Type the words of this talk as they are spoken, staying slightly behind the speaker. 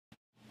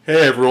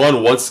Hey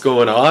everyone, what's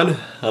going on?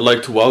 I'd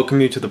like to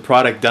welcome you to the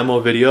product demo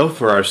video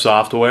for our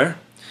software.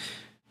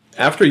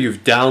 After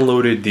you've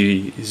downloaded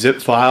the zip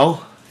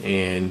file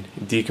and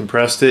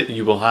decompressed it,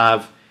 you will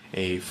have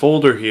a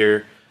folder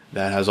here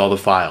that has all the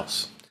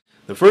files.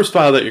 The first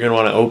file that you're going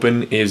to want to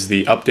open is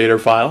the updater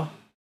file.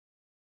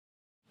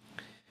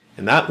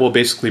 And that will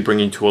basically bring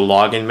you to a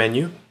login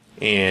menu.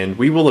 And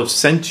we will have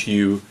sent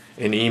you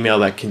an email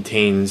that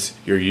contains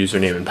your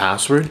username and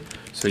password.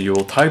 So you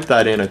will type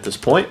that in at this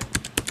point.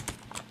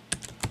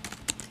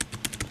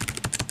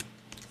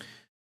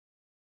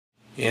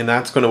 And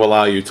that's going to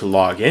allow you to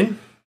log in.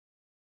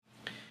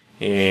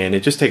 And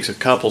it just takes a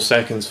couple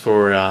seconds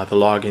for the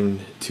login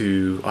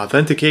to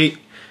authenticate.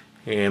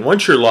 And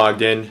once you're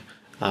logged in,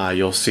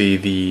 you'll see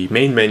the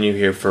main menu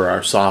here for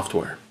our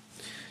software.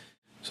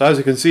 So as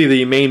you can see,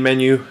 the main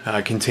menu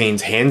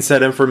contains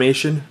handset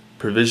information,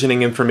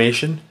 provisioning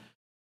information,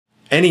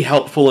 any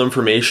helpful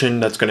information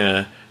that's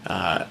going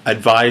to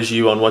advise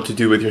you on what to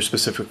do with your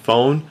specific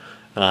phone,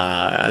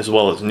 as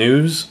well as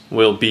news,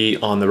 will be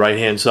on the right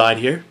hand side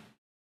here.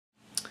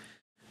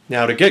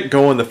 Now to get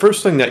going, the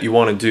first thing that you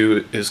want to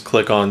do is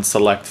click on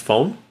Select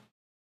Phone.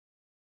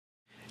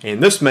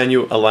 And this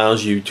menu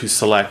allows you to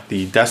select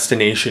the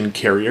destination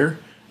carrier,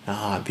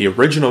 the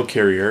original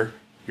carrier,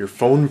 your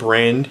phone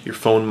brand, your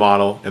phone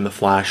model, and the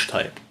flash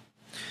type.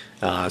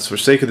 So for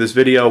sake of this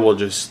video, we'll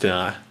just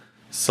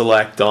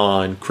select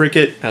on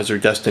Cricket as our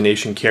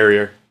destination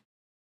carrier.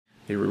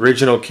 The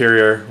original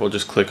carrier, we'll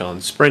just click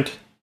on Sprint.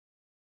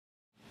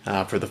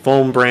 For the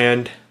phone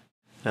brand,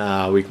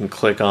 we can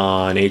click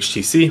on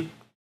HTC.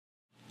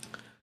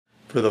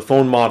 For the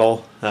phone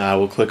model,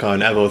 we'll click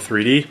on Evo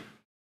 3D.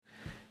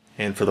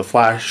 And for the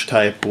flash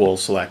type, we'll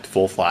select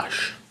Full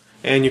Flash.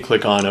 And you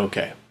click on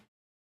OK.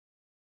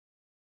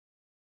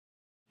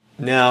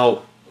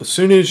 Now, as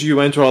soon as you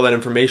enter all that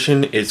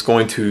information, it's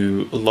going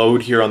to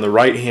load here on the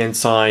right-hand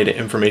side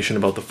information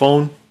about the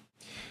phone.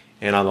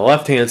 And on the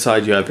left-hand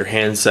side, you have your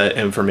handset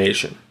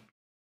information.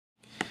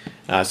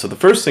 So the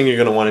first thing you're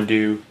going to want to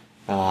do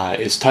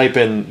is type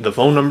in the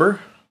phone number.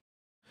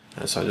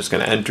 So I'm just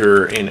going to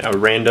enter in a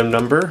random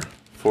number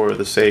for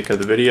the sake of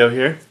the video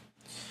here.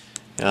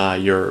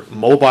 Your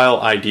mobile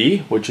ID,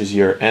 which is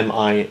your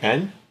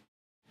MIN.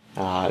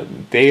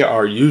 They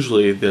are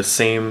usually the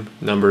same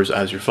numbers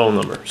as your phone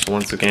number. So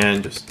once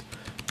again, just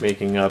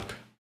making up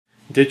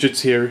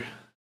digits here.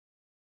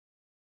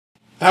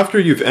 After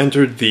you've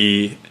entered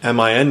the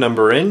MIN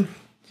number in,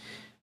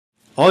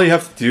 all you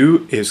have to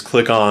do is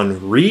click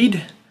on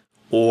Read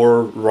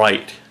or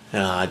Write.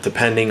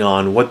 Depending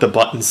on what the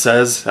button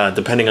says,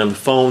 depending on the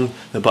phone,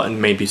 the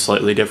button may be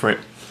slightly different.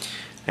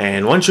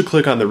 And once you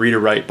click on the Read or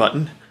Write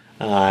button,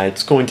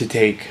 it's going to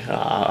take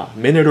a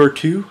minute or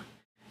two,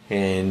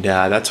 and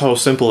that's how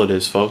simple it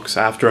is, folks.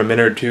 After a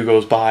minute or two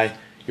goes by,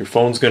 your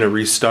phone's going to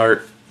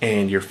restart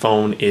and your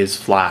phone is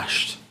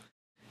flashed.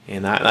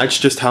 And that's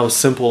just how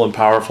simple and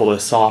powerful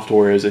this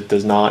software is. It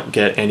does not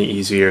get any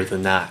easier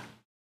than that.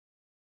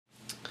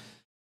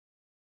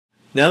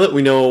 Now that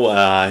we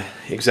know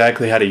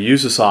exactly how to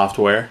use the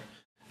software,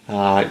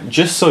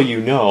 just so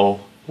you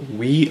know,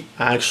 we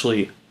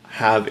actually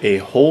have a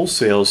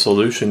wholesale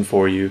solution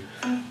for you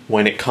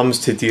when it comes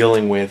to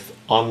dealing with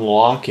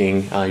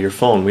unlocking your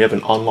phone. We have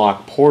an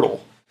unlock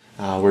portal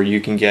where you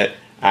can get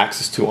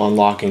access to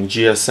unlocking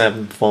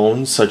GSM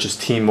phones such as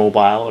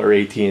T-Mobile or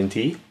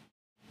AT&T.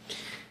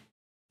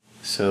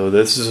 So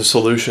this is a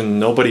solution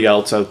nobody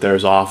else out there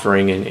is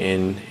offering,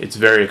 and it's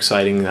very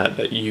exciting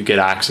that you get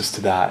access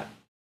to that.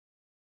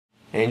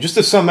 And just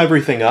to sum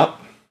everything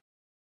up,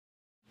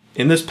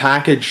 in this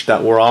package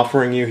that we're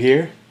offering you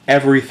here,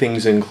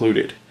 everything's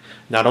included.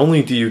 Not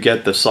only do you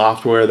get the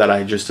software that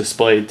I just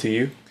displayed to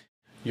you,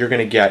 you're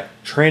going to get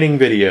training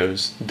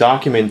videos,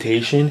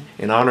 documentation,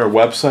 and on our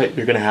website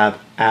you're going to have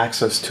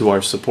access to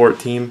our support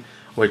team,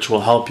 which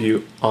will help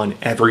you on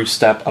every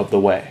step of the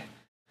way.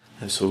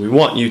 And so we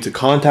want you to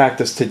contact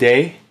us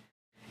today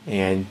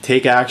and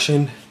take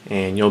action,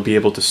 and you'll be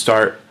able to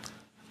start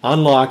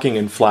unlocking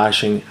and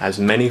flashing as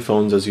many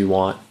phones as you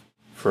want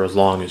for as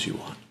long as you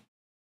want.